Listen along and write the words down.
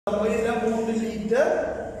3 litre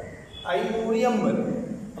 500 ml.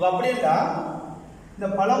 அப்ப அப்படின்னா இந்த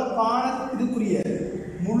பலப்பான இதுக்குரிய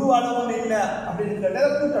முழு அளவு என்ன அப்படின்னு கேட்டா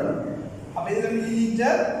கூட்டணும். அப்ப இதுல மில்லி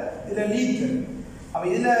லிட்டர், இதுல லிட்டர். அப்ப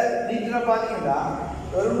இதுல லிட்டரை பாத்தீங்கன்னா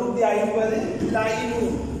 750 இல்ல 500.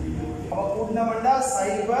 அப்ப கூட்டினோம்னா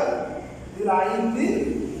 0 இதுல 5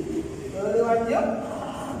 7 வாட்டியம்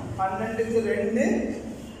 12க்கு 2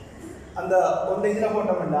 அந்த ஒன்றை இதுல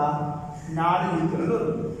போட்டோம்னா 4 லிட்டர்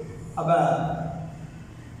வரும். அப்ப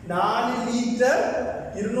 4 லிட்டர்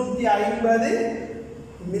 250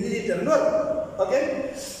 மில்லி லிட்டர் வரும். ஓகே,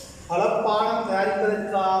 பலப்பானம்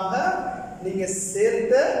தயாரிப்பதற்காக நீங்க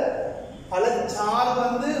சேர்த்த பழச்சாறு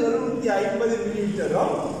 250 மில்லி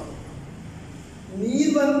லிட்டரும்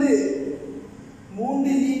நீர்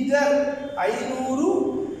 3 லிட்டர் 500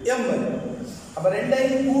 ml. அப்ப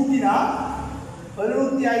ரெண்டையும் கூட்டினா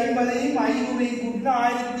 750 500 கூட்டினா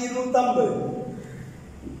 1250.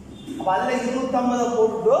 அப்ப அதுல 250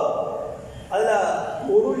 போட்டு அதுல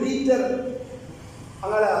 1 லிட்டர்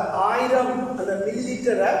அங்கால 1000 அந்த மில்லி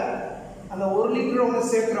லிட்டரை அந்த 1 லிட்டர் ஒன்று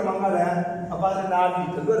சேர்க்கிறோம் அங்கால. அப்ப அது 4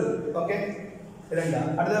 லிட்டர் வருது. ஓகே, இரண்டா.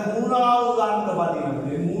 அடுத்த மூணாவது உதாரணத்தை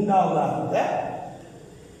பார்த்தீங்கன்னா மூணாவது உதாரணத்தை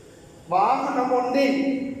வாகனம் ஒன்றின்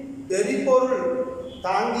எரிபொருள்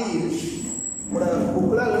தாங்கியில்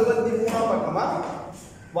புக்ல 73 பக்கமா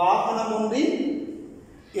வாகனம் ஒன்றின்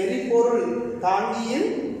எரிபொருள் தாங்கியில்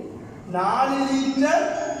 4 litre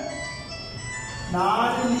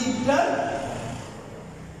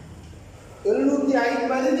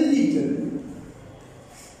 750 milli litre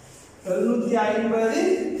 750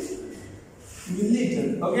 milli litre.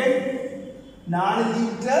 Okay, 4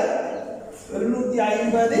 litre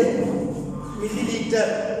 750 milli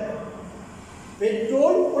litre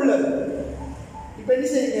petrol உள்ளது. இப்ப என்ன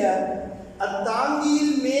செய்யுங்க,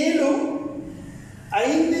 அத்தாங்கியில் மேலும்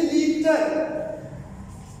 5 லிட்டர்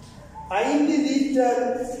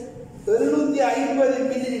 750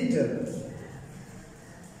 மில்லி லிட்டர்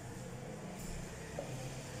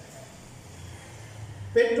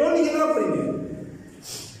பெட்ரோல் நீங்க என்ன பண்றீங்க,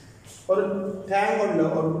 ஒரு டேங்க் உள்ள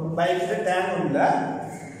ஒரு பைக்ல டேங்க் உள்ள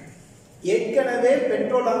ஏற்கனவே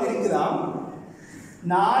பெட்ரோல் அங்க இருக்குதாம்.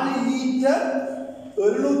 4 லிட்டர்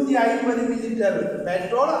 750 மில்லி லிட்டர்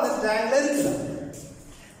பெட்ரோல் அந்த டேங்க்ல இருக்குதாம்.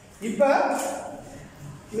 இப்ப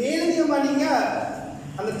மேலும் நீங்க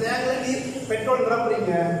அந்த டேங்க்ல நீர் பெட்ரோல்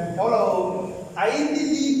நிரப்புறீங்க. எவ்வளவு? 5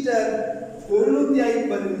 லிட்டர்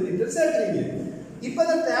 750 மில்லி லிட்டர் சேர்க்கிறீங்க. இப்ப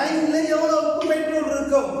அந்த டேங்க்ல எவ்வளவு பெட்ரோல்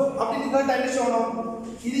இருக்கும் அப்படின்னு கேட்டா என்ன சொல்லணும்,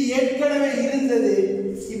 இது ஏற்கனவே இருந்தது,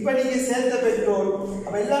 இப்ப நீங்க சேர்த்த பெட்ரோல்.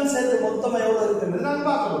 அப்ப எல்லாம் சேர்த்து மொத்தமா எவ்வளவு இருக்குன்னு நான்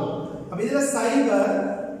பார்க்கணும். அப்ப இதுல 0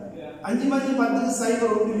 5 5 10 0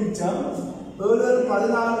 1 மிச்சம் 7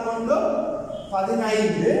 14 கொண்டு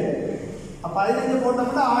 15. 15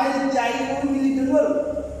 போட்டோம்னா 1500 மில்லி லிட்டர் வரும்.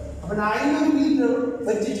 அப்ப நான் 500 மில்லி லிட்டர்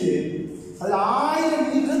வச்சுட்டு அது 1000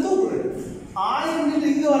 மில்லி லிட்டர் தூக்குறேன். 1000 மில்லி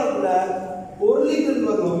லிட்டர் இது வரக்குள்ள 1 லிட்டர்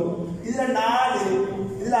வரும். இதுல 4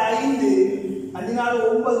 இதுல 5 5 4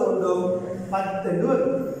 9 கொண்டு 10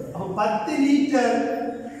 வரும். அப்ப 10 லிட்டர்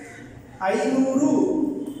 500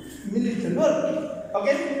 மில்லி லிட்டர் வரும்.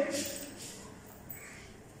 ஓகே,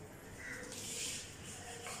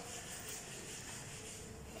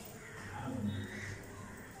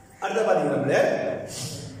 அடுத்த பாத்தீங்கன்னா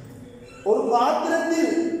ஒரு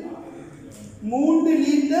பாத்திரத்தில் 3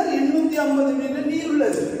 லிட்டர் 850 மில்லி நீர்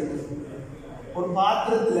உள்ளது. ஒரு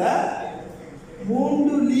பாத்திரத்துல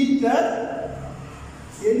 3 லிட்டர்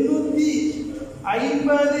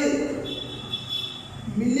 850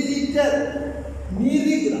 மில்லி லிட்டர் நீர்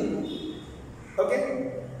இருக்கிறது. ஓகே,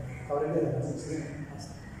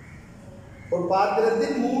 ஒரு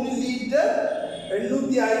பாத்திரத்தில் 3 லிட்டர்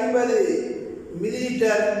 850 மில்லி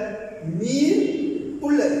லிட்டர் நீர்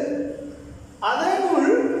உள்ளது.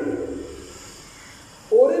 அதனுள்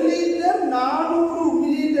 1 லிட்டர் 400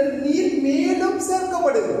 மில்லி லிட்டர் நீர் மேலும்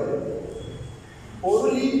சேர்க்கப்படுகிறது. 1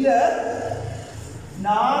 லிட்டர்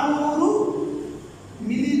 400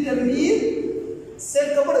 மில்லி லிட்டர் நீர்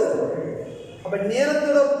சேர்க்கப்படுகிறது. அப்ப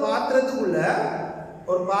நேரத்தோட ஒரு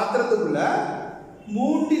பாத்திரத்துக்குள்ள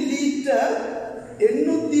 3 லிட்டர்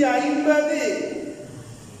 850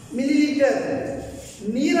 மில்லி லிட்டர்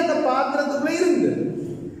நீர் அந்த பாத்திரத்துக்குள்ள இருந்து.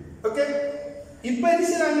 ஓகே, இப்ப என்ன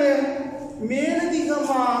செய்றாங்க,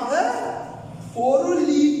 மேலதிகமாக 1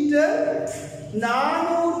 லிட்டர்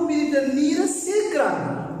 400 மில்லி லிட்டர் நீரை சேர்க்கிறாங்க.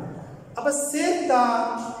 அப்ப சேர்த்தா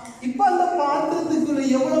இப்ப அந்த பாத்திரத்துக்குள்ள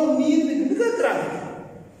எவ்வளவு நீர் இருக்குன்னு கேட்கிறாங்க.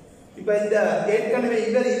 இப்ப இந்த ஏற்கனவே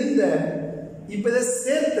இவர் இருந்த இப்ப இதை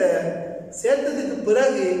சேர்த்ததுக்கு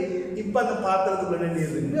பிறகு இப்ப அந்த பாத்திரத்துக்குள்ள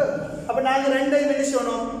நீர் இருக்கு. அப்ப நாங்க ரெண்டையும் என்ன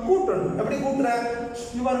செய்யணும், கூட்டணும். எப்படி கூட்டுற,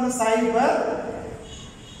 இங்க பாருங்க 0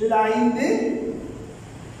 இதுல 5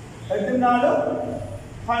 8 4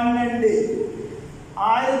 12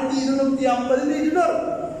 1250 லிட்டர் வரும்.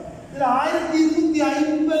 இதுல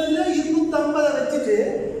 1250ல 250 வச்சுட்டு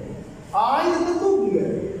 1000 தூக்குங்க.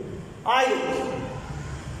 1000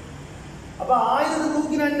 அப்ப 1000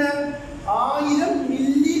 தூக்கினா என்ன 1000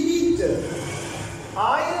 மில்லி லிட்டர்.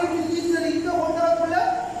 1000 மில்லி லிட்டர் இங்க கொண்டறக்குள்ள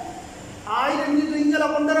 1000 லிட்டர் இங்க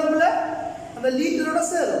கொண்டறக்குள்ள அந்த லிட்டரோட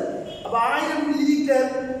சேரும். அப்ப 1000 மில்லி லிட்டர்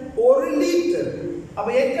 1 லிட்டர். அப்ப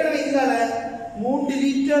ஏற்கனவே இங்கால 3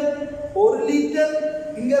 லிட்டர் 1 லிட்டர்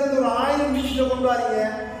இங்க இருந்து ஒரு 1000 மில்லி லிட்டர் கொண்டு வரீங்க.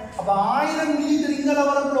 அப்ப 1000 மில்லி லிட்டர் இங்கால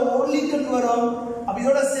வரக்குள்ள 1 லிட்டர் வரும். அப்ப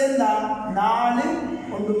இதோட சேர்ந்தா 4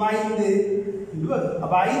 1 5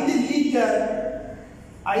 அப்ப 5 லிட்டர்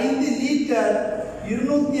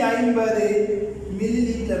 250 மில்லி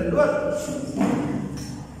லிட்டர் வரும்.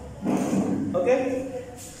 ஓகே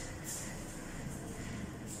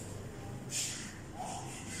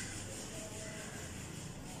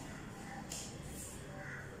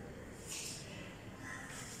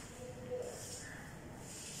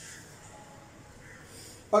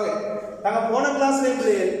ஓகே நாங்க போன கிளாஸ்ல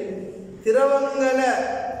திரவங்களை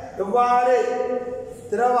எவ்வாறு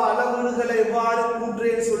திரவ அளவுகளை எவ்வாறு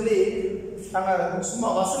கூட்டுறேன்னு சொல்லி நாங்க சும்மா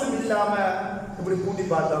வசனம் இல்லாம இப்படி கூட்டி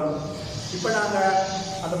பார்த்தோம். இப்ப நாங்க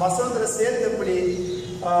அந்த வசனத்துல சேர்த்து எப்படி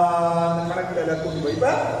அந்த கணக்குல கூட்டி போய்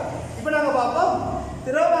இப்ப நாங்க பார்ப்போம்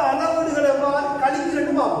திரவ அளவுகளை எவ்வாறு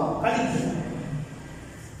கழிக்கிறேன்னு பார்ப்போம். கழிக்கு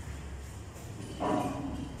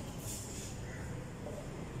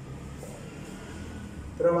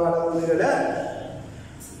திரவ அளவுகளை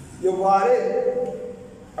எவ்வாறு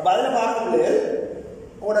அப்ப அதுல பார்க்கல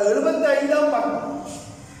உங்களோட 75ஆம் பக்கம்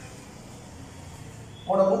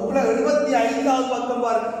உங்களோட புக்ல 75ஆவது பக்கம்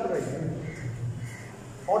பாருங்க.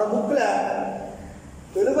 உங்களோட புக்ல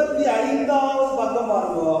 75ஆவது பக்கம்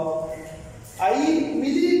பாருங்க.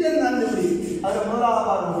 மில்லி லிட்டர் கண்டுபிடி. அதுல முதலாவது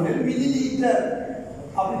பாருங்க மில்லி லிட்டர்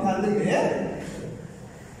அப்படின்னு கண்டுட்டு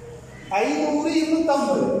 500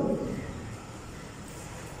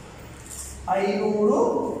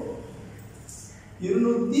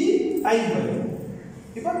 250 250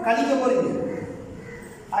 இப்ப கழிக்க போறீங்க.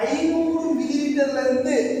 500 மில்லி லிட்டர்ல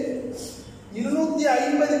இருந்து 250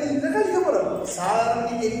 மில்லி லிட்டர் கழிக்க போறோம். சாதாரண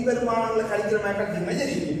நீங்க எண்பெருமானங்களை கழிக்கிற மேக்கல்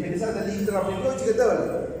சரி பெருசா அந்த லிட்டர் அப்படின்னு வச்சுக்க தேவை.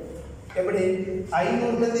 எப்படி 500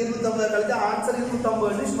 இருந்து 250 கழிச்சா ஆன்சர்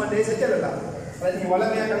 250 சும்மா டேஸ் சொல்லலாம். அதாவது நீங்க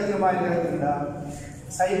வளமையா கழிக்கிற மாதிரி இருக்குங்களா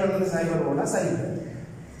 0 இருந்து 0 போனா 0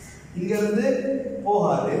 இங்க இருந்து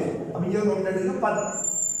போகாது. அப்ப இங்க ஒன்று எடுத்து 10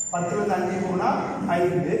 10 இருந்து 5 போனா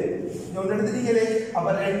 5 இங்க ஒன்று எடுத்துட்டீங்களே அப்ப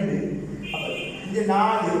 2 அப்ப இங்க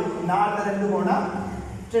 4 4 2 போனா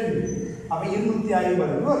 2 அப்ப 250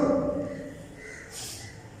 வரும்.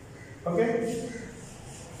 ஓகே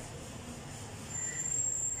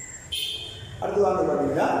அடுத்து வாங்க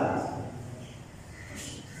பாத்தீங்களா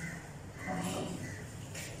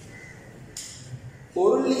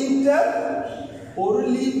 1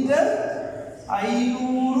 லிட்டர்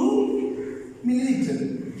 500 மில்லி லிட்டர்.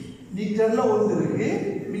 லிட்டர்ல 1 இருக்கு,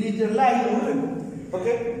 மில்லி லிட்டர்ல 500 இருக்கு.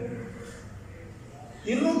 ஓகே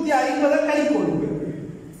 250 கழிக்கணும்.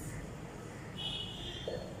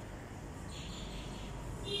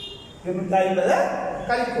 250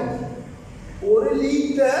 கழிக்கணும். 1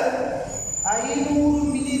 லிட்டர் 500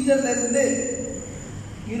 மில்லி லிட்டர்ல இருந்து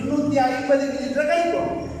 250 மில்லி லிட்டர்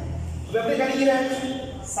கழிக்கணும். எப்படி கழிக்கிறேன்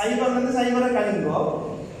 0 இருந்து 0 கழிங்கோ.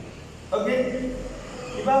 ஓகே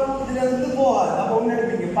இப்போ இதுல இருந்து போகாது. அப்ப ஒண்ணு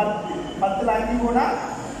எடுப்பீங்க 10 10ல 5 போனா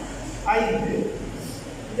 5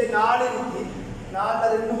 இந்த 4 இருக்கு 4ல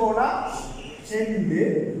 2 போனா 2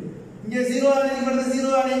 இங்க 0 ஆனே இங்க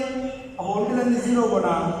 0 ஆனே அப்ப 1ல இருந்து 0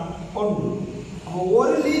 போனா 1 அப்ப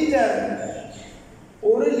 1 லிட்டர்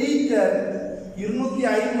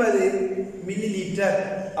 250 மில்லி லிட்டர்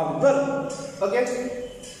அப்ப ஓகே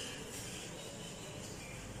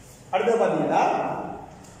அடுத்து பாத்தீங்கன்னா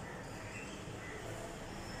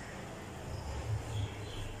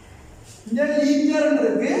இங்க லிட்டர்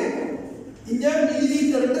இருக்கு இங்க மில்லி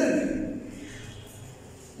லிட்டர் இருக்கு.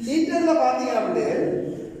 லிட்டர்ல பாத்தீங்க அப்படியே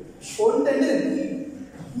 1 இருக்கு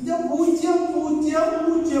இங்க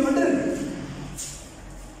 0.00 இருக்கு.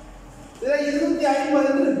 இதுல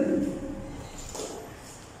 250 இருக்கு.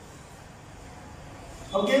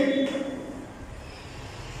 ஓகே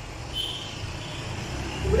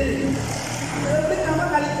இப்படி எப்படி நம்ம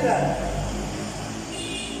கழிக்கிறார்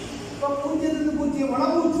இப்ப 0 இருந்து 0 போனா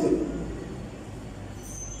 0.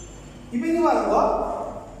 இப்ப இங்க பாருங்க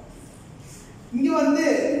இங்க வந்து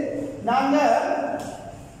நாங்க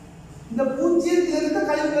இந்த 0 இருந்து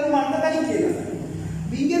கழிப்பெருமானத்தை கழிக்கலாம்.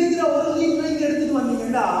 இங்க இருக்கிற 1 லிட்டர் இங்க எடுத்துட்டு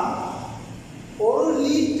வந்தீங்கன்னா 1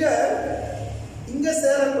 லிட்டர் இங்க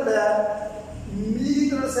சேரக்குள்ள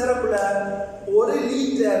மில்லிலிட்டரோட சேரக்குள்ள 1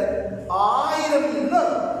 லிட்டர் 1000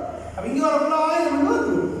 லிட்டர். அப்ப இங்க வரக்குள்ள 1000 லிட்டர்.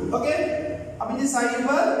 ஓகே, அப்ப இங்க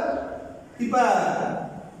சைபர் இப்ப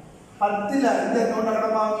 10ல இந்த நோட்ட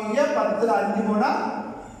கடமாவீங்க. 10ல 5 போனா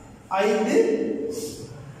 5,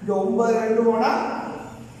 இங்க 9 2 போனா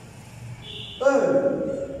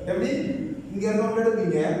எப்படி இங்க நோட்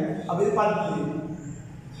எடுப்பீங்க. அப்ப இது 10,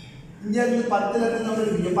 இங்க இருந்து 10ல இருந்து நோட்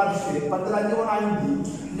எடுப்பீங்க 10, 10ல 5 போனா 5,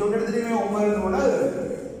 இங்க நோட் எடுத்துட்டீங்க 9 2 போனா.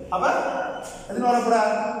 அப்ப எது வரப்போறா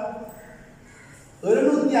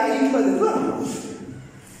 750 வரும்.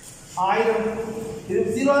 1000 இது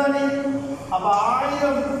 0 தானே. அப்ப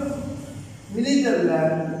 1000 மில்லிலிட்டர்ல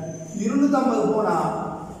 250 போனா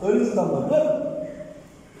 750 வரும்.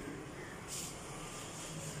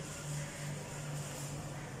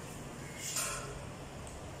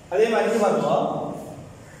 அதே மாதிரி பாருங்க,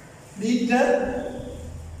 லிட்டர்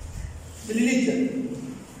மில்லிலிட்டர்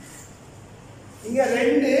இங்க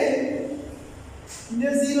 2 இங்க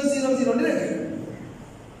 000 இருக்கு.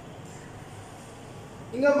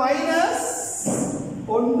 இங்க மைனஸ்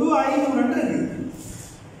 1 500 இருக்கு.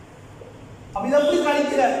 அப்ப இத எப்படி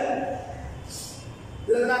கழிக்கிற?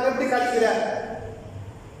 இத நாங்க எப்படி கழிக்கிற?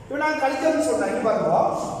 இப்போ நான் கழிக்கணும்னு சொல்றேன். இங்க பாருங்க,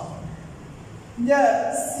 இங்க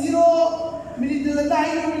 0 மில்லிலிட்டர்ல இருந்து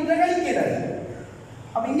 500 மில்லிலிட்டர் கழிக்கிறாரு.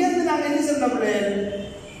 அப்ப இங்க இருந்து நாங்க என்ன சொல்றோம்ல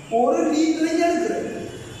 1 லிட்டர் இங்க எடுக்கிறோம்.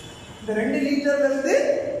 இந்த 2 லிட்டர்ல இருந்து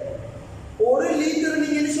 1 லிட்டர்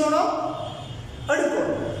நீங்க என்ன சொல்லணும்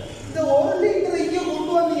எடுக்கணும். இந்த 1 லிட்டர் இங்க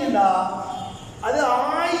கொண்டு வந்தீங்கன்னா அது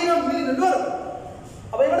 1000 மில்லிலிட்டர் வரும்.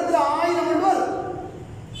 அப்ப இடத்துல 1000 மில்லி வரும்.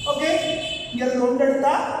 ஓகே, இங்க இருந்து 1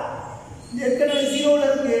 எடுத்தா இந்த ஏற்கனவே 0ல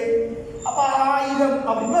இருக்கு. அப்ப 1000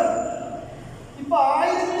 அப்படி வரும். இப்ப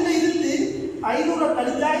 1000ல இருந்து 500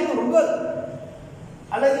 கழிச்சா 500 வரும்.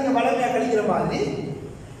 அல்லது நீங்க வளமையா கழிக்கிற மாதிரி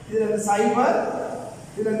இதுல இருந்து 0,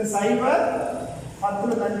 இதுல இருந்து 0,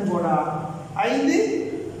 10ல 5 போனா 5,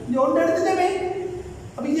 இங்க 1 எடுத்துட்டமே.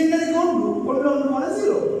 அப்ப இங்க என்னது 1 போனா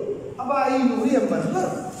 0. அப்ப 580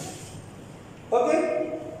 வரும். ஓகே,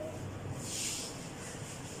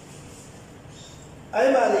 அதே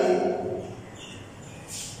மாதிரி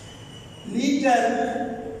லிட்டர்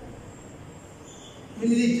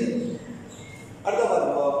மில்லிலிட்டர் அடுத்த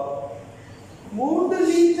பாருங்க, 3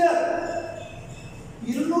 லிட்டர்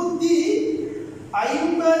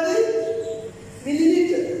 250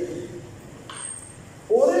 மில்லிலிட்டர்,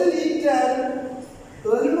 1 லிட்டர்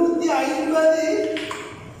 750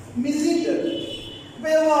 மில்லிலிட்டர். இப்ப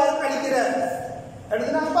எவ்வாறு கழிக்கிற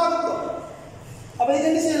அடுத்து நாங்க பார்க்கிறோம். அப்ப இது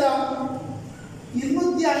என்ன செய்யலாம்?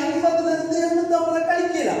 250ல இருந்து 750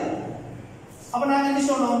 கழிக்கலாம். அப்ப நாங்க என்ன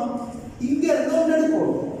சொன்னோம்? இங்க இருந்து 1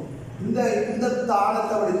 எடுப்போம். இந்த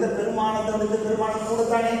தானத்தை விட இந்த பெருமானத்தை விட இந்த பெருமானம் கூட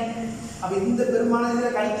தானே. அப்ப இந்த பெருமானம் இதுல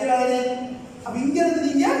கழிக்கிறாரே. அப்ப இங்க இருந்து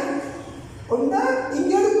நீங்க 1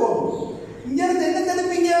 இங்க எடுப்போம். இங்க இருந்து என்ன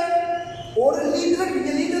எடுப்பீங்க? 1 லிட்டர்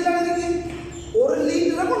இங்க லிட்டர்ல இருக்கு. 1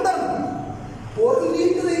 லிட்டரை கொண்டு வரணும். 1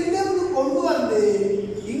 லிட்டர் இங்க இருந்து கொண்டு வந்து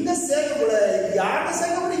இங்க சேர்க்கக்கூட யார்கிட்ட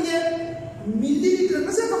சேர்க்க போறீங்க? மில்லி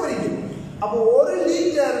லிட்டருக்கு சேர்க்க போறீங்க. அப்போ 1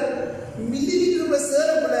 லிட்டர் மில்லி லிட்டருக்கு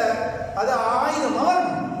சேரக்கூட அது 1000 வரும்.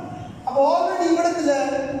 அப்போ ஆல்ரெடி இடத்துல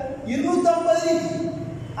 250 இருக்கு.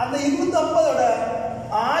 அந்த 250ஓட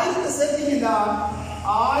 1000 சேர்த்தீங்கன்னா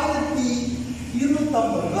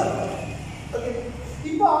 1250 வரும். ஓகே,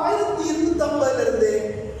 இப்போ 1250ல இருந்து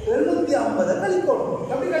 750 கழிக்கணும்.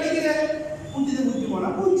 எப்படி கழிக்கிற? 0 போனா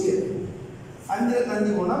 0, 5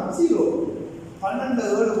 5 போனா 0, 12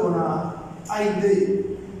 7 போனா 5.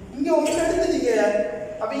 இங்க 1 எடுத்துட்டீங்க.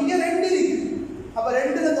 அப்ப இங்க 2 இருக்கு. அப்ப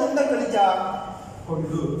 2ல 1 கழிச்சா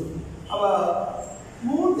 1. அப்ப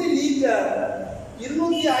 3 லிட்டர்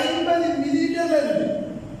 250 மில்லிலிட்டர்ல இருந்து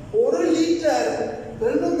 1 லிட்டர்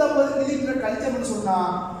 750 மில்லிலிட்டர் கழிச்சோம்னு சொன்னா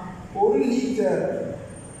 1 லிட்டர்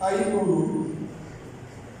 500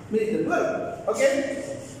 மில்லிலிட்டர் வரும். ஓகே,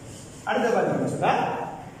 அடுத்த பாத்தீங்கன்னா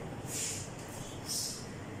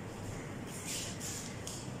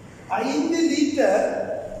 5 லிட்டர்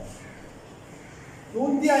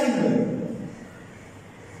 150,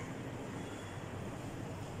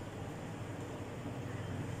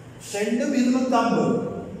 2 250.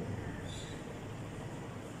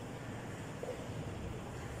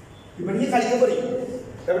 இப்ப நீங்க கழிக்க போறீங்க.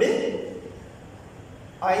 எப்படி?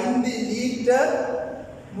 5 லிட்டர்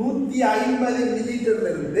 150 மில்லிலிட்டர்ல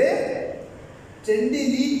இருந்து 2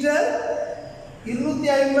 லிட்டர்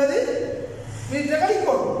 250 மில்லிலிட்டர்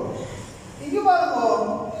கழிக்கணும். இங்க பாருங்க,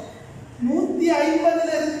 150ல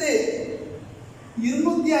இருந்து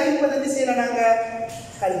 250 செய்யலாம் நாங்க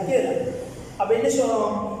கழிக்கலாம். அப்ப என்ன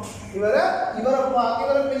சொல்லணும்? இவரை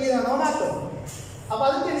பெரியதானோ மாத்தணும். அப்ப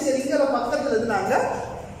அதுக்கு சரி இங்க பக்கத்துல இருந்து நாங்க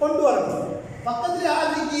கொண்டு வரணும். பக்கத்துல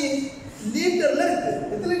ஆதிக்கு லிட்டர்ல இருக்கு.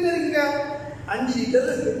 எத்தனை லிட்டர் இருக்குங்க? 5 லிட்டர்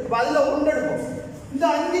இருக்கு. அப்ப அதுல ஒன்று எடுப்போம். இந்த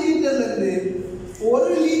 5 லிட்டர்ல இருந்து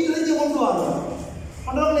 1 லிட்டர் இங்க கொண்டு வரணும்.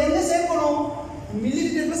 கொண்டு என்ன சேர்க்கணும்? மில்லி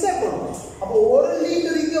லிட்டர்ல சேர்க்கணும். அப்ப 1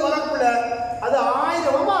 லிட்டர் இங்க வரக்குள்ள அது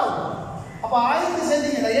 1000 மாறும். அப்ப 1000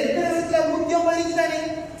 சேர்த்தீங்கன்னா 8 இடத்துல 150 தானே.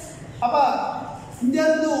 அப்ப இங்க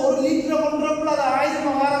இருந்து 1 லிட்டர் கொண்டு வரக்குள்ள அது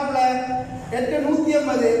 1000 மாறக்குள்ள 8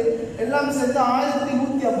 150 எல்லாம் சேர்த்து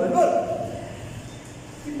 1150 வரும்.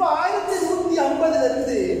 இப்ப 1150ல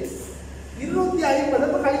இருந்து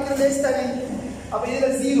 250 கழிக்கிற லேஸ் தானே. அப்ப இதுல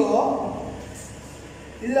 0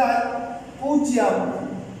 இதுல 0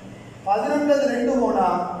 11 2 போனா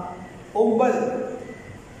 9.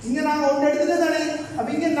 இங்க நாங்க 1 எடுத்துட்டு தானே. அப்ப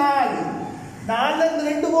இங்க 4 4ல இருந்து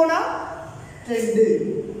 2 போனா 2.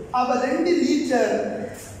 அப்ப 2 லிட்டர்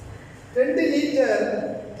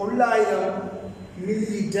 900 மில்லி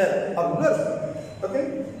லிட்டர் அப்படின்னு. ஓகே,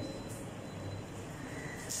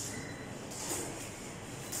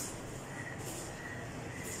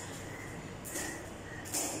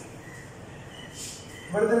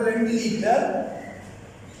 அடுத்து 2 லிட்டர்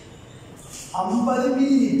 50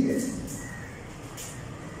 மில்லி லிட்டர்.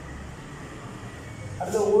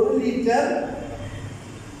 அடுத்து 1 லிட்டர்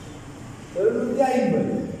 750.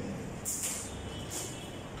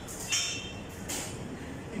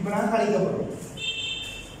 இப்ப நான் கழிக்க போறோம்.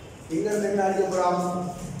 எங்க இருந்து கழிக்க போறோம்?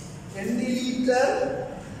 2 லிட்டர்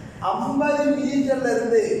 50 மில்லி லிட்டர்ல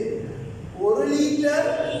இருந்து 1 லிட்டர்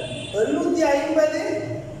 750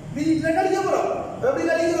 மில்லி லிட்டர் கழிக்க போறோம். எப்படி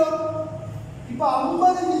கழிக்கிறோம்? இப்ப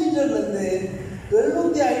 50 மில்லி லிட்டர்ல இருந்து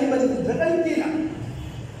 750 லிட்டர் கழிக்கலாம்.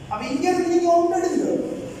 அப்ப இங்க இருந்து நீங்க 1 எடுங்க.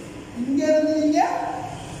 இங்க இருந்து நீங்க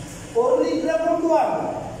 1 லிட்டர் கொண்டு வாங்க.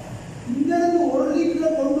 இங்க இருந்து 1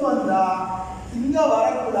 லிட்டர் கொண்டு வந்தா இங்க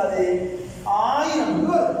வரக்கூடாது 1000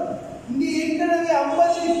 வரும். இங்க ஏற்கனவே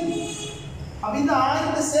 50 இருக்கு. அப்ப இந்த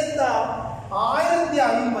 1000 சேர்த்தா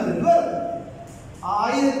 1050 வரும்.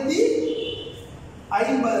 1050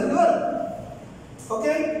 வரும்.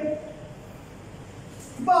 ஓகே,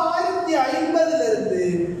 இப்ப 1050ல இருந்து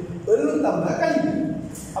 750 கழிக்கும்.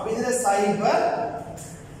 அப்ப இதுல 0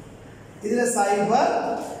 இதுல 0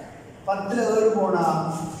 10ல 7 போனா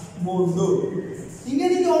 3. இங்க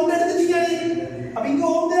நீங்க 1 எடுத்துட்டீங்க. அப்ப இங்க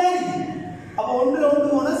 1 இருக்கு. அப்ப 1ல 1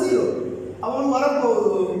 போனா 0. அவன்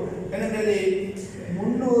வரப்போகுது என்னது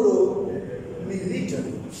 300 மில்லி லிட்டர்.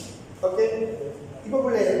 ஓகே, இப்ப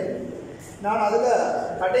பிள்ளை நான் அதுல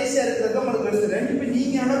கடைசியா இருக்கிறத உங்களுக்கு எழுதுறேன். இப்ப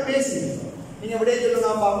நீங்க என்ன பேசுங்க. நீங்க அப்படியே சொல்லுங்க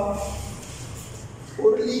பாப்போம்.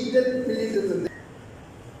 1 லிட்டர் மில்லி லிட்டர்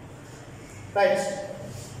ரைட்.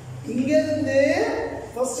 இங்க இருந்து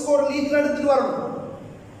ஃபர்ஸ்ட் 1 லிட்டர் எடுத்துட்டு வரணும்.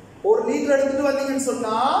 1 லிட்டர் எடுத்துட்டு வந்தீங்கன்னு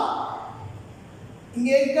சொன்னா இங்க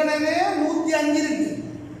ஏற்கனவே 105 இருக்கு.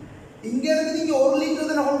 இங்க இருந்து நீங்க 1 லிட்டர்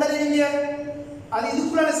தான கொண்டாடுவீங்க. அது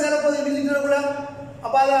இதுக்குள்ள சேரப்போகுது மில்லி லிட்டருக்குள்ள.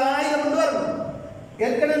 அப்ப அது 1000 கொண்டு வரணும்.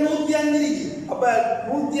 ஏற்கனவே 105 இருக்கு. அப்ப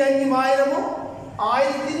 105 1000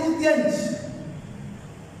 1105.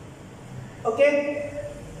 ஓகே,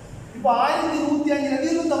 இப்ப 1105ல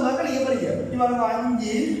 250 கழிக்க போறீங்க. இவங்க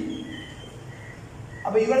 5.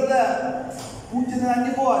 அப்ப இவரத 0.5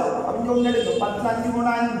 போவாது. அப்ப இங்க 1 எடுங்க. 10ல 5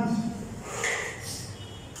 போனா 5.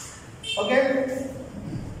 ஓகே,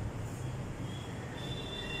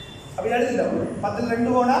 அப்ப எடுத்துட்டோம். 10ல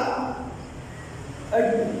 2 போனா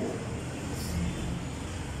 8.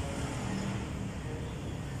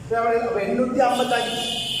 அப்ப 855.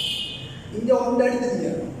 இங்க 1 எடுத்துங்க.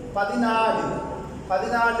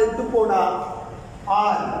 14 8 போனா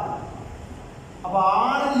 6. அப்ப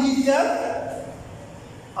 6 லிட்டர்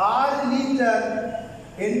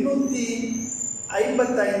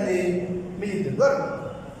 855 மில்லி லிட்டர் வரும்.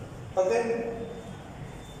 ஓகே,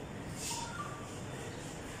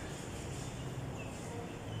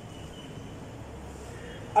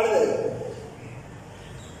 அடுத்து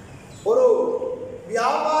ஒரு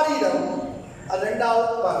வியாபாரியிடம் அது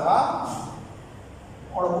 2வது பாருங்க.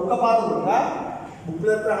 அவனோட புக்கை பார்த்து கொடுங்க.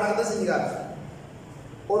 புக்ல இருக்கிற அனர்த்தம் செஞ்சுக்காரு.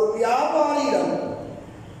 ஒரு வியாபாரியிடம்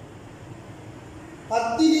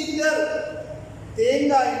 10 லிட்டர்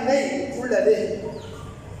தேங்காய் எண்ணெய் உள்ளது.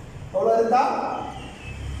 எவ்வளவு இருக்கா?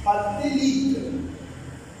 10 லிட்டர்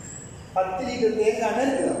தேங்காய் எண்ணெய்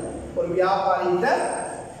இருக்குதா? ஒரு வியாபாரியிட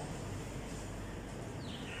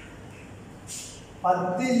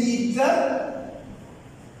 10 லிட்டர்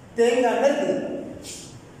தேங்காய் எண்ணெய் இருக்குது.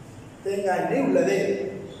 தேங்காய் எண்ணெய் உள்ளது.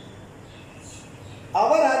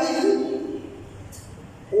 அவர் அதில்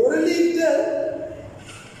 1 லிட்டர்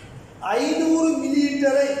 500 மில்லி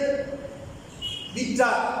லிட்டரை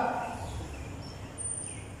விற்றார்.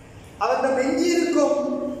 அவர்கிட்ட மிஞ்சி இருக்கும்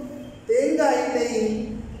தேங்காய் எண்ணெயின்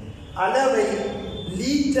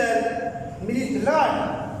லிட்டர் மில்லிலிட்டர்.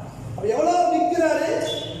 அப்ப எவ்வளவு விற்கிறாரு?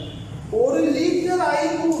 1 லிட்டர்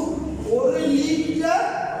 500. 1 litre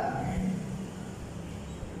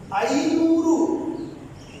 500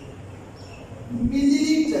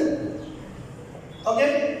 millilitre. ஓகே,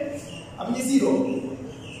 அப்ப 0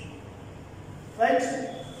 ரைட்.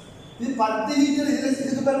 இது 10 லிட்டர்.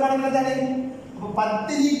 இதுக்கு பெருமானம் தானே. அப்ப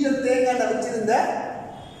 10 லிட்டர் தேங்காய் வச்சிருந்த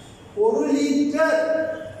 1 லிட்டர்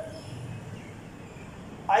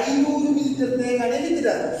 500 மில்லிலிட்டர் தேங்காய்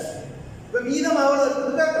விற்கிறார். இப்ப மீதம் எவ்வளவு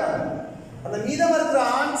இருக்குன்னு கேட்கறாங்க. அந்த மீதம் இருக்கிற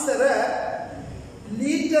ஆன்சரை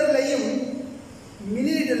லிட்டர்லையும்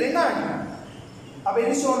மில்லிலிட்டர்லையும் காணும். அப்ப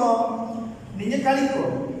என்ன சொல்லணும்? நீங்க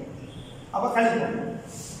கழிக்கும். அப்ப கழிக்கும்.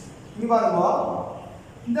 இங்க பாருங்க,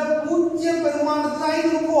 இந்த 0 பெருமானத்துல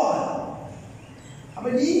 500 போவாங்க. அப்ப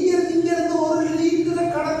நீங்க இருந்து 1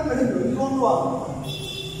 லிட்டர் கணக்கு எடுக்கணும். இங்க கொண்டு வாங்க.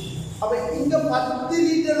 அப்ப இங்க 10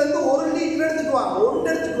 லிட்டர்ல இருந்து 1 லிட்டர் எடுத்துட்டு வாங்க. 1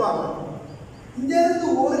 எடுத்துட்டு வாங்க. இங்க இருந்து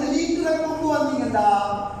 1 லிட்டர் கொண்டு வந்தீங்கன்னா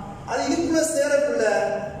அது இதுக்குள்ள சேரக்குள்ள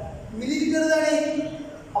மில்லிலிட்டர் தானே.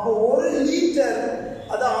 அப்ப 1 லிட்டர்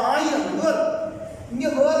அது 1000 வரும். இங்க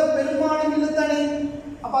வேற பெருமானம் இல்லை தானே.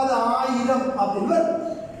 அப்ப அது 1000 அப்படின்னு வரும்.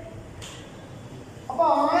 அப்ப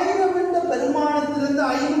 1000 என்ற பெருமானத்திலிருந்து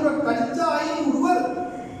 500 கழிச்சா 500 வரும்.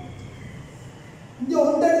 இங்க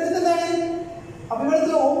 1 எடுத்துட்டு தானே. அப்ப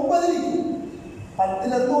இடத்துல 9 இருக்கு.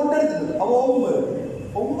 10ல இருந்து 1 எடுத்துட்டு அப்ப 9.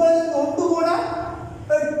 9 1 போனா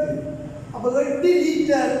 8. அப்ப 8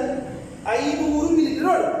 litre 500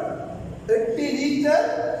 millilitre. 8 litre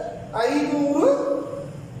 500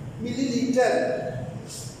 millilitre.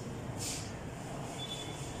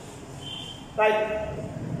 Right.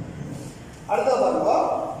 அடுத்த பாருங்க.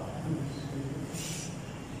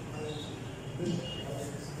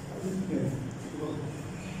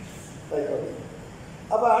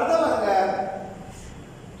 அப்ப அடுத்த பாருங்க,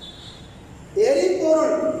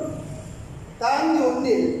 எரிபொருள் தாங்கி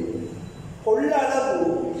ஒன்றில் கொள்ளளவு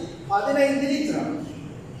 15 லிட்டர்.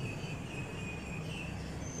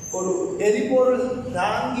 ஒரு எரிபொருள்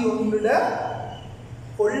தாங்கி ஒன்றுல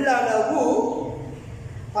கொள்ளளவு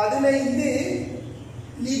 15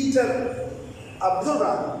 லிட்டர் அப்படி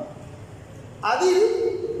சொல்றாங்க. அதில்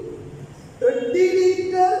 8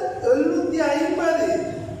 லிட்டர் 750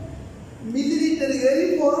 மில்லிலிட்டர்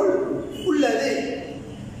எரிபொருள் உள்ளது.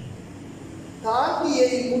 தாங்கியை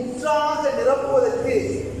முற்றாக நிரப்புவதற்கு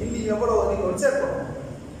இன்னும் எவ்வளவு நீங்க சேர்க்கணும்?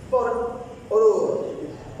 இப்போ ஒரு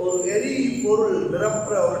ஒரு எரிபொருள்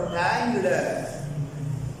நிரப்புற ஒரு டேங்கோட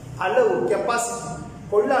அளவு கெப்பாசிட்டி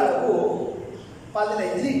கொள்ள அளவு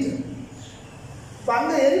 15 லிட்டர். இப்போ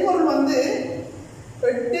அந்த எரிபொருள் வந்து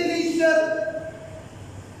 8 லிட்டர்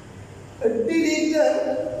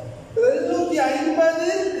 750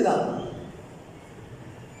 இருக்குதான்.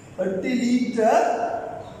 8 லிட்டர்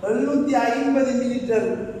 750 மில்லிலிட்டர்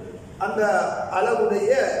அந்த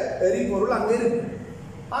அளவுடைய எரிபொருள் அங்கே இருக்கு.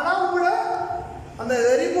 ஆனா கூட அந்த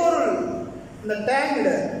எரிபொருள் அந்த டேங்கோட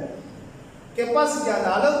கெப்பாசிட்டி அந்த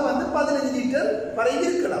அளவு வந்து 15 லிட்டர் வரை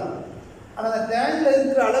இருக்கலாம். ஆனா அந்த டேங்க்ல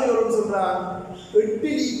இருக்கிற அளவு எவ்வளவு சொல்றான்?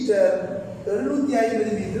 8 லிட்டர்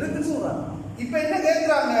 750 மில்லிலிட்டர் சொல்றாங்க. இப்ப என்ன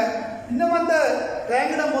கேட்கிறாங்க? இன்னும் அந்த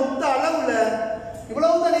டேங்கோட மொத்த அளவுல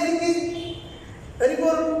இவ்வளவு தான் இருக்கு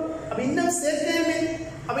எரிபொருள். அப்ப இன்னும் சேர்க்கவே,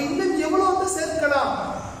 அப்ப இன்னும் எவ்வளவு சேர்க்கலாம்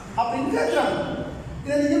அப்படின்னு கேட்கிறாங்க.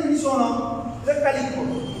 இதை நீங்க பிடிச்சோம், இதை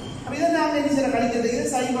கழிப்போம். அப்ப இதை நாம என்ன செய்ய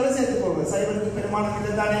கழிக்கிறதுக்கு சைபரை சேர்த்துக்கோங்க. சைபருக்கு பெருமானம்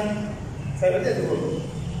இல்லை தானே, சைபர் சேர்த்துக்கோங்க.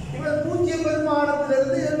 இப்ப 0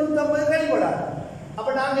 பெருமானத்திலிருந்து 750 கழிப்படாது. அப்ப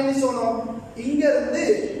நாங்க என்ன சொன்னோம்? இங்க இருந்து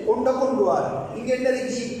கொண்டு வாரு. இங்க என்ன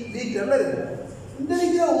இருக்கு? லிட்டர்ல இருக்கு. இந்த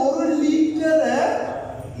இருக்கிற 1 லிட்டரை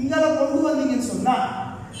இங்கால கொண்டு வந்தீங்கன்னு சொன்னா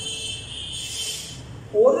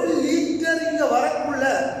 1 லிட்டர் இங்க வரக்குள்ள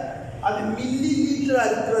அது மில்லி லிட்டரா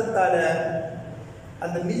இருக்கிறதால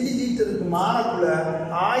அந்த மில்லி லிட்டருக்கு மாறக்குள்ள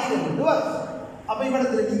 1000 வரும். அப்ப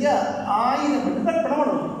இவனத்துல நீங்க 1000 கட் பண்ண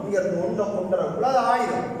பண்ணணும். இங்க இருந்து 1 கொண்டுறக்குள்ள அது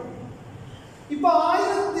 1000. இப்ப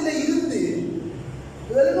 1000ல இருந்து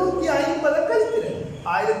 750 கழிக்கிறேன்.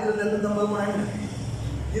 1000 போனா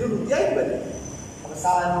 250. அப்ப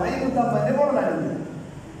சாதாரணமா 250 போடலாம்.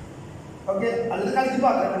 ஓகே, அல்லது கழிச்சு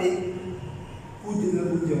பார்க்க எப்படி?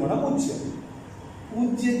 0 போனா 0.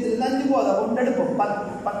 0 5 போதா 1 எடுப்போம்.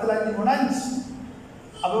 10 5 போனா 5.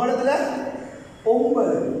 அப்ப இடத்துல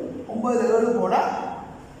 9 7 போனா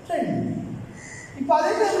 2. இப்ப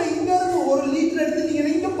அதே டைம்ல இங்க இருந்து 1 லிட்டர்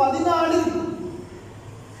எடுத்துட்டீங்கன்னா இங்க 14 இருக்கு.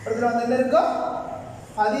 இடத்துல வந்து என்ன இருக்கா?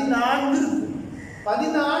 14 இருக்கு.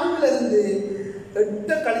 14ல இருந்து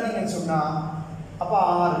 8 கழிச்சீங்கன்னு சொன்னா அப்ப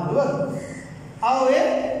 6 வரும். ஆகவே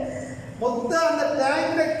மொத்த அந்த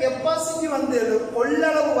டேங்கோட கெப்பாசிட்டி வந்து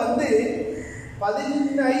கொள்ளளவு வந்து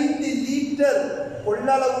 15 லிட்டர்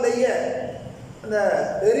கொள்ளளவுடைய அந்த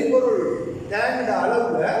எரிபொருள் டேங்கோட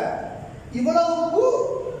அளவுல இவ்வளவுக்கு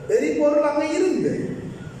எரிபொருள் அங்க இருந்து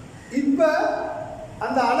இப்ப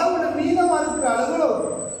அந்த அளவுல மீதமா இருக்கிற அளவுல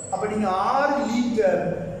அப்ப நீங்க 6 லிட்டர்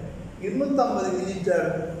 250 மில்லிலிட்டர்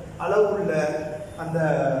அளவுள்ள அந்த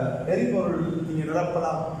எரிபொருள் நீங்க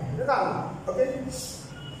நிரப்பலாம். ஓகே,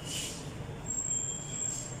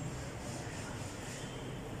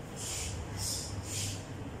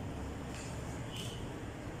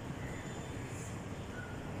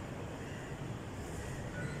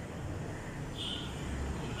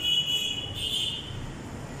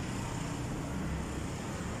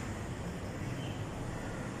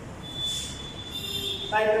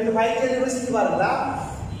 ரெண்டு பைக்கில் செஞ்சு பாருங்களா,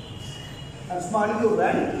 சும்மா அனுப்பி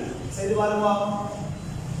விடுறேன், செய்து பாருங்க.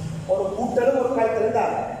 ஒரு கூட்டலும் ஒரு கழித்தலும்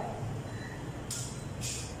தான்.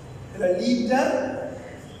 இதில் லிட்டர்,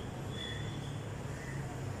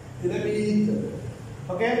 இதில் மில்லிலிட்டர்.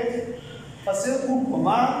 Okay, first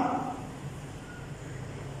கூட்டுவோமா.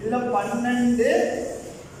 இதில் 12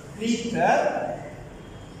 லிட்டர்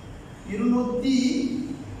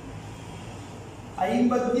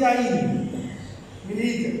 255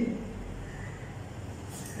 மில்லிலிட்டர்.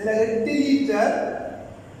 இதில் 8 லிட்டர்,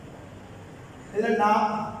 இதில்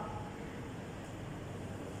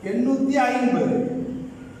 850.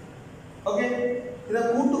 ஓகே, இதை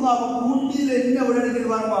கூட்டுங்க. கூட்டி இதில் என்ன விட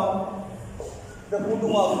எடுக்கிறது பாருங்க. இதை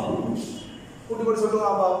கூட்டுங்க, கூட்டி போட்டு சொல்லுங்க.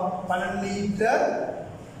 12 லிட்டர்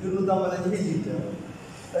 255 மில்லிலிட்டர்.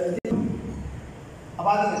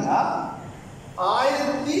 பார்த்தீங்கன்னா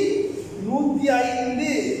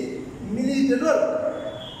 1105 மில்லிலிட்டர் வரும்.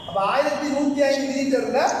 அப்ப 1105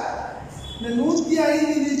 மில்லிலிட்டர்ல இந்த 105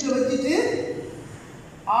 மில்லிலிட்டர் வச்சுட்டு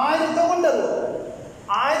 1000 கொண்டு வரும்.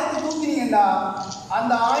 1000 தூக்கினீங்கன்னா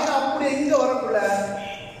அந்த 1000 அப்படியே எங்க வரக்குள்ள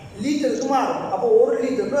லிட்டருக்கு மாறும். அப்போ 1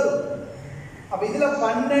 லிட்டர் வரும். அப்ப இதுல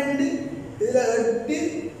 12, இதுல 8,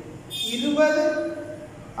 20,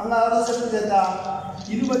 அங்க சேர்த்தா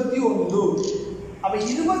 21. அப்ப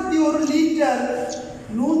 21 லிட்டர்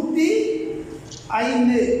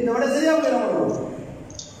 105 இந்த விட சரியா போயிடும்.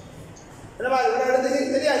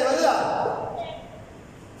 தெரியாது வருதா?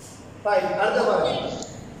 அடுத்த பாருங்க.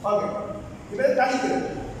 ஓகே, இப்ப கணிக்கிறேன்.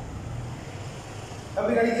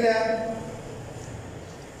 எப்படி கணிக்கிறேன்?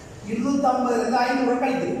 250 இருந்து 500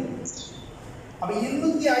 கழிக்கிறேன். அப்ப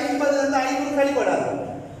 250 இருந்து 500 கழிப்படாது.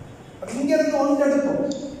 இங்க இருந்து 1 எடுப்போம்,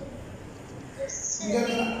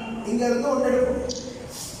 இங்க இருந்து 1 எடுப்போம்.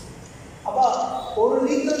 அப்ப 1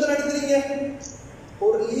 லிட்டர் எடுத்துறீங்க.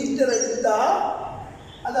 1 லிட்டர் எடுத்தா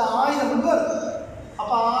அது 1000 வரும்.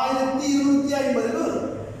 அப்ப 1250 வரும்.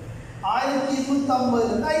 1250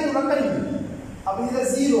 இருந்து 500 கழிக்கும். அப்ப இதுல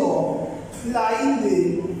 0, இதுல 5,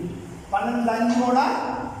 12 5 7.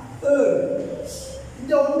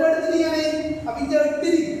 இந்த 1 எடுத்துட்டீங்களே, அப்ப இங்க 8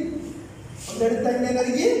 இருக்கு. 1 எடுத்தா இங்க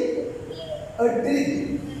இருக்கு 8 இருக்கு.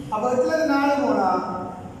 அப்ப 8ல 4 போனா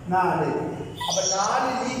 4. அப்ப 4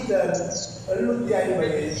 லிட்டர்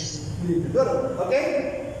 750 மில்லிலிட்டர் வரும். Okay,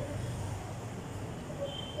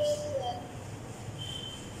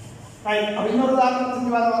 right. அப்ப இன்னொரு உதாரணம்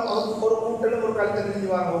செஞ்சு வாங்க. ஒரு கூட்டலும் ஒரு கழித்தலும் செஞ்சு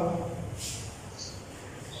வாங்க.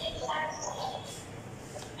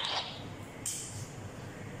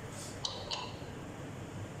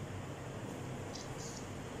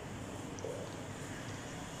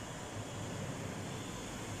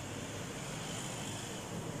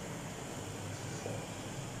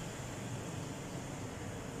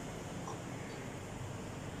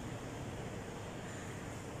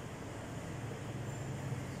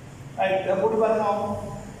 கூட்டி பாருங்க.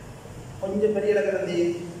 கொஞ்சம் பெரிய இடத்துல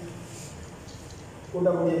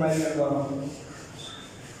கூட்டக்கூடிய மாதிரி இருக்கும்.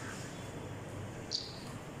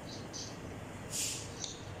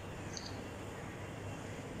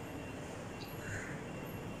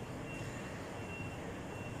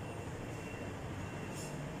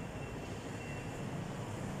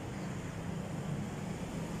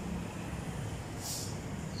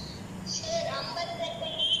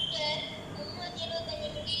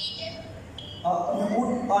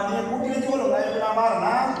 நீங்க கூட்டி வச்சு கொள்ளுங்க. நான் பாருங்க,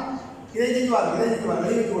 இதை செஞ்சு பாருங்க, இதை செஞ்சு பாருங்க,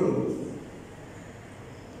 இதை வச்சு கொள்ளுங்க.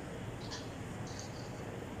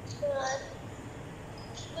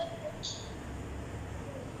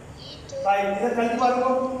 இதை கழிச்சு பாருங்க,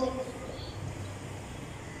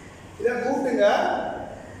 இதை கூட்டுங்க,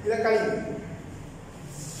 இதை கழிங்க.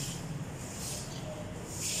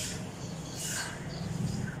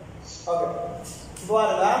 ஓகே, இப்போ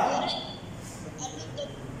பாருங்க.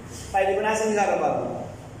 இப்போ நான் செஞ்சு காட்டுறேன் பாருங்க.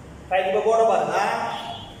 இப்போ போட பாருங்க.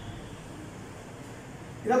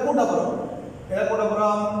 இதை கூட்ட போறோம். இதை கூட்ட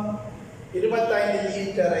போறோம். 25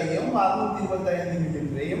 லிட்டரையும் 625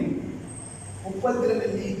 மில்லிலிட்டரையும் 32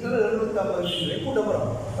 லிட்டர் 750 லிட்டர் கூட்ட போறோம்.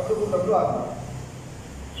 அப்படி கூட்டப்பட்டு ஆகும்.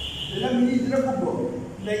 இதெல்லாம் மில்லிலிட்டர் கூட்டுவோம்.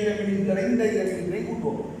 இந்த மில்லிலிட்டரை இந்த மில்லிலிட்டரை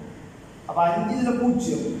கூட்டுவோம். அப்ப 5 இதுல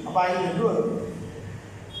 0. அப்ப 5 2 வரும்.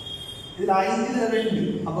 இதுல 5 இதுல 2.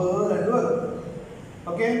 அப்ப 2 வரும்.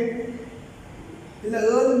 ஓகே? இதுல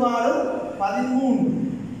 7 மாறும் 13.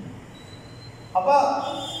 அப்ப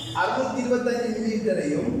 625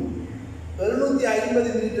 மில்லிலிட்டரையும் 750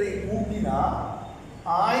 மில்லிலிட்டரையும் கூட்டினா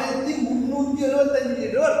 1375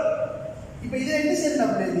 லிட்டர் வரும். இப்ப இதை என்ன செய்யணும்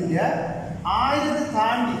அப்படிங்க 1000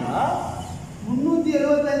 தாண்டினா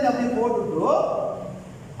 375 அப்படி போட்டுட்டு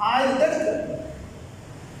 1000 எடுக்கு.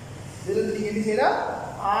 இதுல நீங்க என்ன செய்யலாம்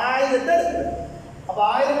 1000 எடுக்கு. அப்ப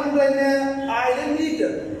 1000 என்ன 1000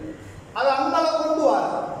 லிட்டர். அது அங்கால கொண்டு வர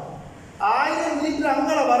 1000 லிட்டர்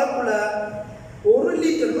அங்கால வரக்குள்ள 1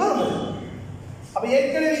 லிட்டர் வரும். அப்ப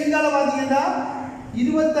ஏற்கனவே இங்கால பாத்தீங்கன்னா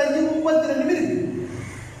 25 32 இருக்கு.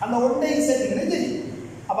 அந்த ஒன்றை சேர்த்தீங்கன்னா தெரியும்.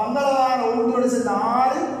 அப்ப அங்கால வர ஒன்றோட சேர்த்து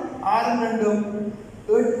 6 6 2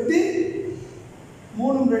 8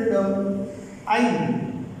 3 2 5.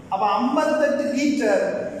 அப்ப 58 லிட்டர்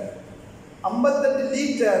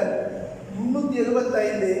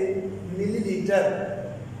 375 மில்லி லிட்டர்.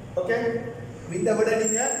 ஓகே? இந்த விட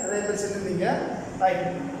நீங்க நிறைய பேர் சொல்லுவீங்க. ரைட்.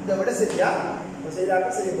 இந்த விட சரியா? சரியாக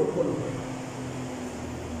சரி போட்டு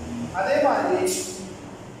அதே மாதிரி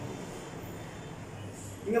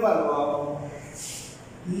இங்க பாருங்க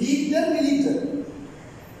லிட்டர் மில்லிலிட்டர்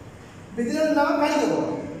இதுல நாம கழிக்கிறோம்.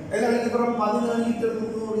 எல்லாம் கழிக்கிறோம் 17 லிட்டர்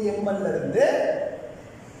 300 ml ல இருந்து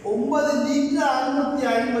 9 லிட்டர்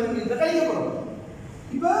 650 லிட்டர் கழிக்கிறோம்.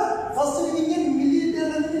 இப்ப ஃபர்ஸ்ட் நீங்க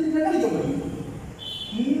மில்லிலிட்டர்ல இருந்து லிட்டர் கழிக்க போறீங்க.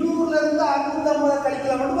 300 ல இருந்து 650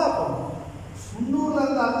 கழிக்கலாம்னு பாப்போம். 300 ல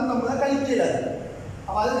இருந்து 650 கழிக்கல.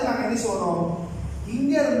 அப்ப அதுக்கு நாம என்ன சொல்றோம்?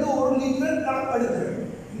 இங்க இருந்து 1 லிட்டர் கணக்கு எடுக்கிறோம்.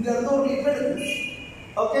 இங்க இருந்து 1 லிட்டர் எடுக்கிறோம்.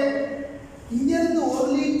 ஓகே? இங்க இருந்து 1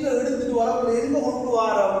 லிட்டர் எடுத்துட்டு வரக்குள்ள எங்க கொண்டு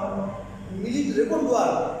வரோம்? மில்லிலிட்டர் கொண்டு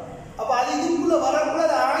வரோம். அப்ப அது இதுக்குள்ள வரக்குள்ள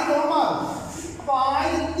 1000 மாறும். அப்ப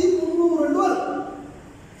 1300 வரும்.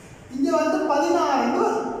 இங்க வந்து 16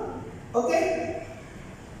 வரும். ஓகே?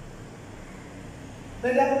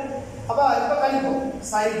 ரைட்டா? அப்ப இப்ப கழிப்போம்.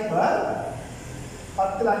 சைபர்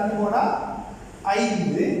 10 ல 5 போனா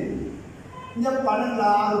 5. இங்க 12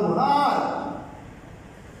 6 போனா 6.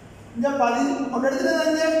 இங்க 10 ஒன்று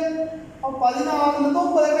எடுத்துட்டாங்க. அப்ப 16 ல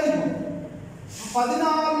 9 கழிப்போம். 16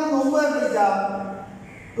 ல 9 கழிச்சா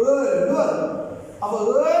 7 வரும். அப்ப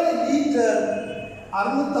 7 litre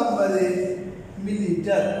 650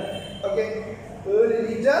 millilitre. Okay? 7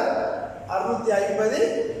 litre 650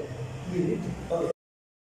 millilitre. Okay?